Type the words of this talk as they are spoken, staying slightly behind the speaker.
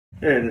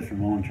Hey, this is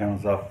Ramon,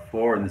 Channels Off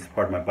 4, and this is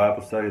part of my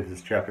Bible study. This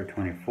is chapter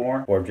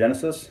 24 of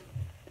Genesis.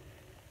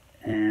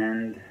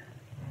 And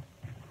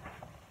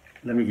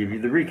let me give you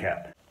the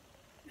recap.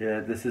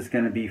 This is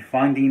going to be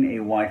finding a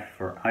wife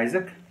for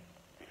Isaac.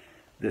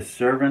 The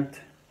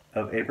servant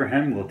of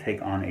Abraham will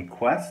take on a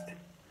quest.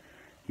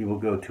 He will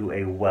go to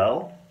a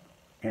well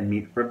and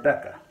meet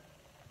Rebekah.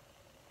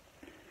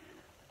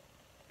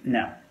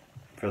 Now,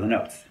 for the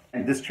notes.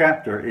 And this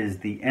chapter is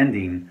the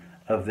ending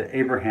of the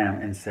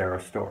Abraham and Sarah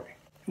story.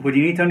 What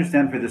you need to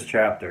understand for this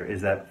chapter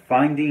is that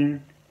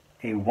finding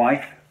a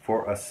wife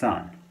for a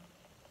son,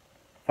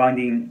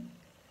 finding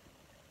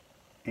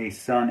a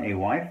son a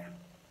wife,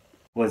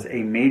 was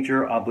a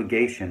major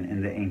obligation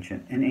in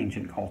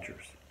ancient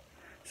cultures.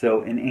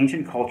 So in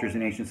ancient cultures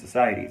and ancient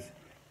societies,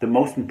 the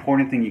most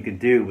important thing you could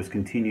do was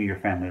continue your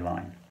family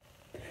line,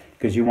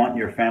 because you want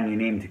your family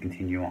name to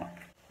continue on.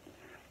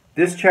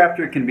 This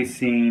chapter can be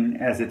seen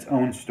as its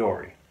own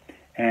story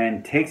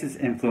and takes its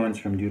influence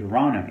from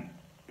Deuteronomy.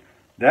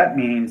 That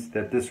means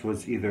that this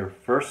was either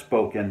first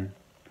spoken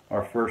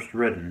or first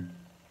written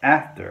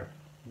after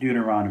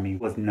Deuteronomy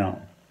was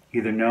known.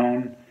 Either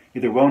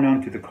well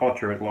known to the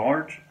culture at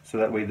large, so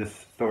that way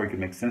this story could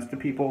make sense to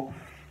people,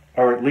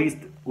 or at least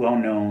well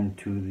known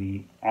to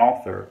the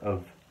author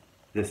of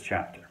this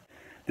chapter.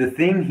 The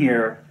theme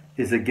here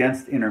is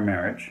against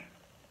intermarriage,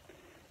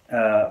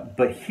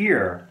 but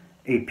here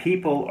a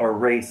people or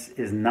race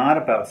is not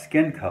about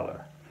skin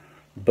color,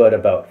 but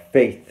about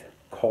faith,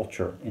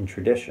 culture, and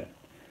tradition.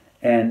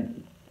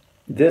 And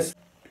this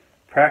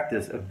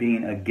practice of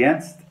being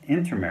against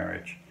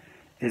intermarriage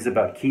is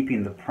about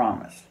keeping the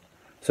promise.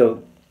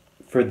 So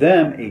for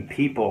them, a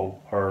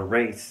people or a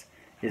race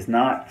is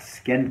not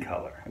skin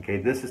color. Okay,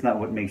 this is not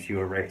what makes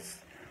you a race.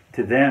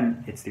 To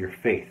them, it's your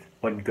faith,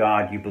 what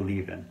God you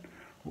believe in,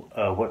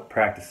 what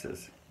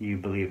practices you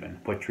believe in,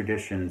 what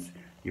traditions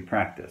you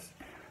practice.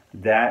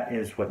 That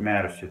is what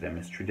matters to them,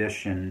 is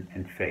tradition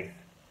and faith.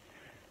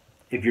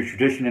 If your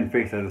tradition and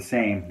faith are the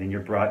same, then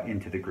you're brought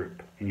into the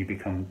group and you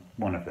become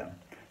one of them.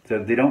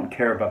 So they don't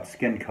care about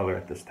skin color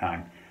at this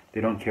time. They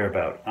don't care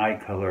about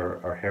eye color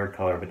or hair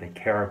color. What they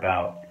care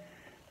about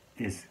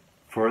is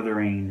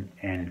furthering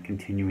and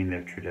continuing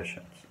their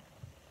traditions.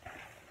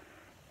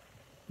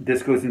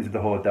 This goes into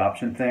the whole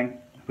adoption thing,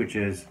 which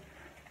is,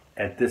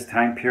 at this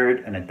time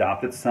period, an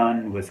adopted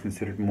son was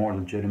considered more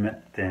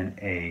legitimate than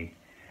a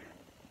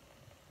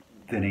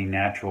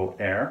natural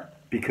heir,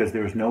 because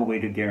there was no way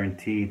to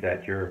guarantee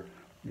that your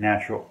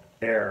natural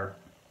heir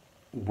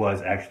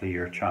was actually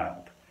your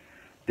child.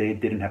 They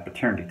didn't have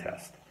paternity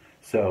test.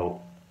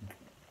 So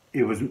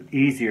it was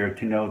easier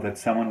to know that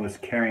someone was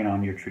carrying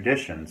on your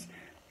traditions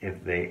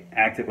if they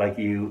acted like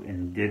you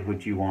and did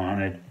what you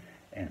wanted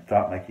and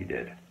thought like you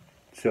did.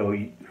 So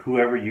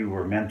whoever you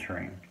were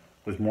mentoring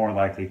was more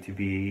likely to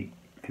be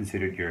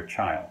considered your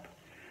child.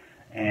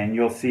 And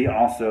you'll see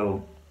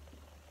also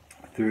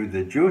through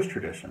the Jewish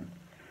tradition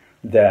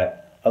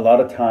that a lot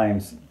of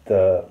times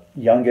the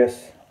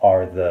youngest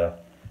or the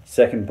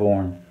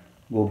second-born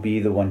will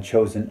be the one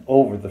chosen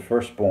over the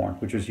firstborn,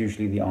 which was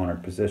usually the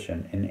honored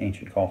position in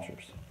ancient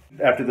cultures.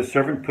 After the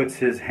servant puts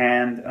his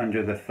hand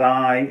under the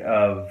thigh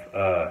of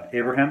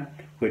Abraham,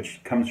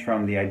 which comes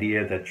from the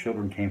idea that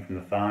children came from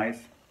the thighs.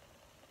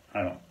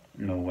 I don't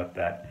know what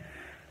that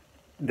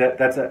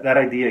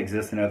idea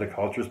exists in other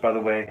cultures, by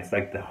the way. It's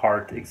like the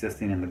heart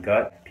existing in the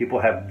gut. People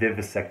have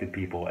vivisected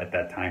people at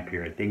that time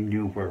period. They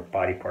knew where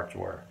body parts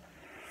were.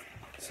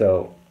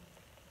 So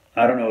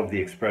I don't know if the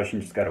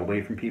expression just got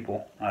away from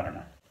people. I don't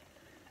know.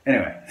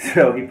 Anyway,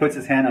 so he puts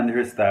his hand under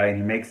his thigh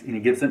and he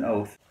gives an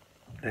oath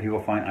that he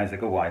will find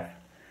Isaac a wife,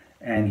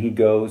 and he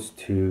goes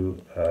to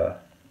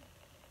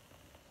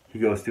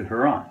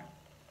Haran,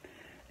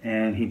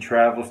 and he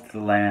travels to the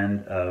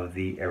land of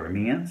the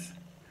Arameans,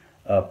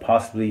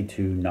 possibly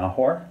to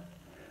Nahor,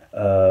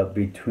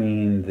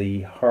 between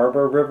the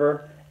Harbor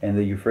River and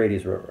the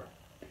Euphrates River.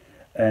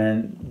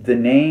 And the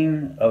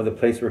name of the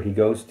place where he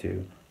goes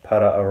to,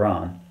 Para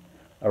Aram,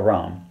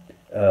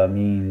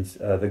 means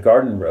the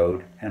garden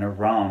road, and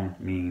Aram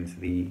means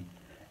the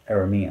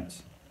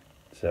Arameans.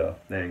 So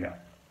there you go.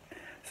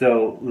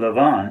 So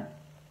Laban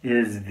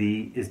is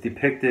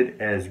depicted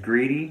as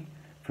greedy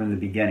from the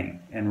beginning,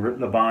 and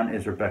Laban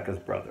is Rebekah's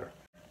brother.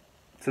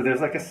 So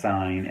there's like a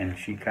sign, and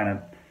she kind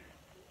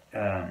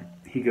of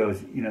he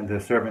goes, the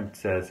servant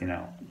says,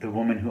 the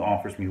woman who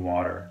offers me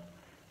water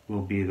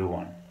will be the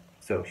one.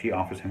 So she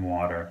offers him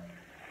water,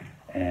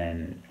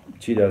 and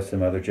she does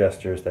some other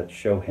gestures that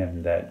show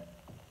him that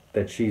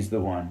she's the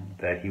one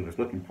that he was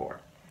looking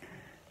for.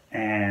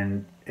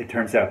 And it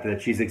turns out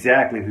that she's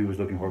exactly who he was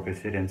looking for,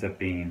 because it ends up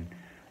being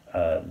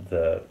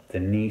the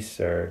niece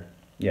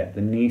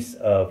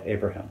of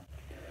Abraham.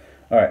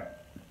 All right.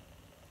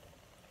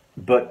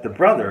 But the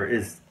brother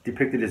is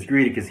depicted as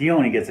greedy because he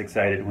only gets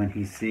excited when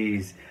he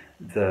sees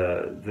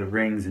the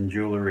rings and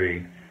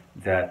jewelry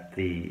that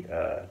the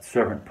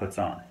servant puts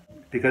on.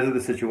 Because of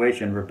the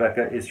situation,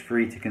 Rebekah is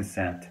free to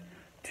consent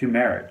to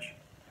marriage.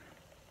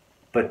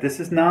 But this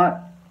is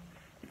not,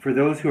 for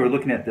those who are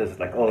looking at this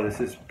like, oh, this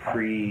is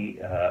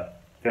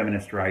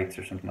feminist rights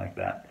or something like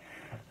that.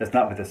 That's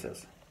not what this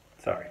is.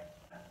 Sorry.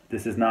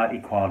 This is not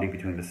equality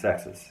between the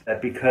sexes.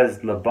 That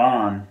because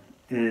Laban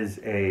is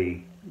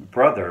a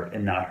brother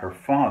and not her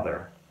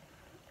father,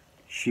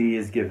 she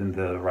is given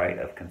the right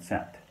of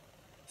consent.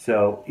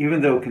 So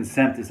even though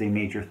consent is a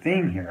major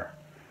theme here,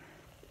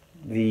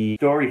 the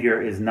story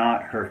here is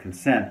not her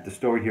consent. The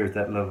story here is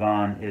that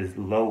Laban is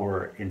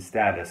lower in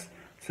status,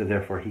 so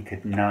therefore he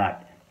could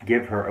not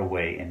give her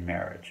away in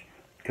marriage.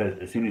 Because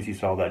as soon as he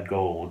saw that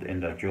gold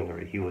in the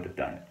jewelry, he would have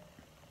done it.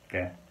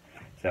 Okay?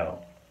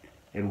 So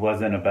it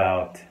wasn't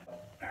about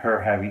her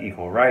having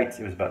equal rights,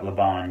 it was about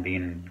Laban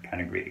being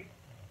kind of greedy.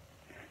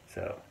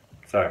 So,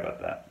 sorry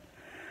about that.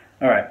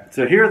 Alright,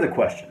 so here are the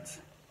questions.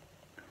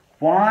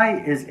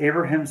 Why is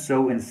Abraham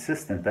so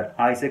insistent that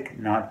Isaac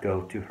not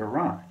go to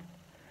Haran?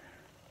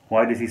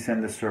 Why does he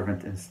send the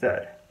servant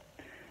instead?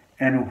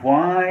 And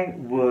what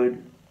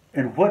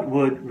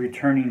would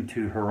returning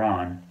to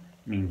Haran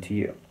mean to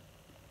you?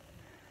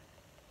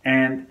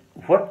 And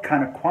what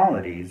kind of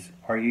qualities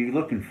are you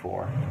looking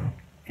for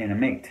in a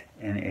mate,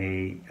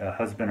 in a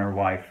husband or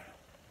wife?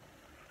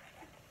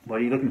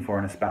 What are you looking for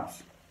in a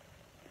spouse?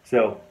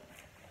 So,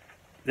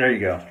 there you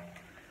go.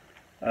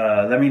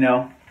 Let me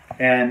know.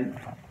 And,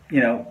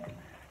 you know,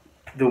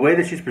 the way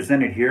that she's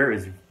presented here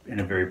is in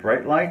a very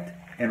bright light,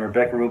 and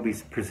Rebecca will be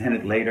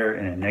presented later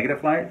in a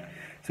negative light.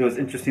 So it's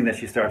interesting that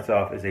she starts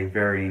off as a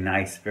very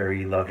nice,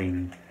 very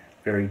loving,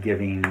 very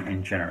giving,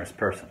 and generous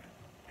person.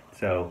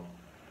 So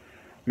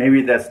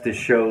maybe that's to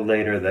show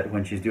later that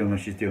when she's doing what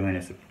she's doing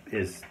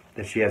is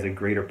that she has a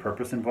greater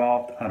purpose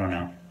involved. I don't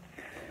know.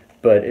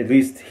 But at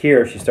least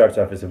here she starts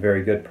off as a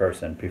very good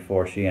person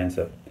before she ends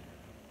up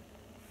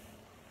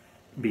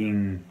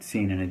being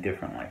seen in a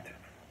different light.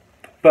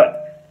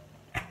 But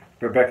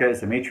Rebecca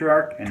is a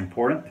matriarch and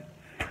important,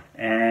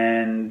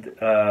 and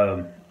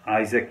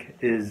Isaac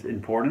is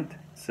important.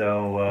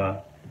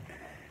 So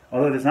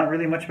although there's not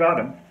really much about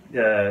him,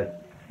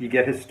 you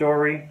get his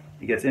story,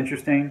 it gets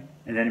interesting,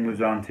 and then he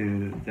moves on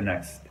to the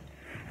next.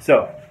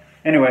 So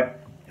anyway,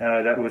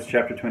 that was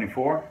chapter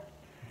 24.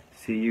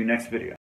 See you next video.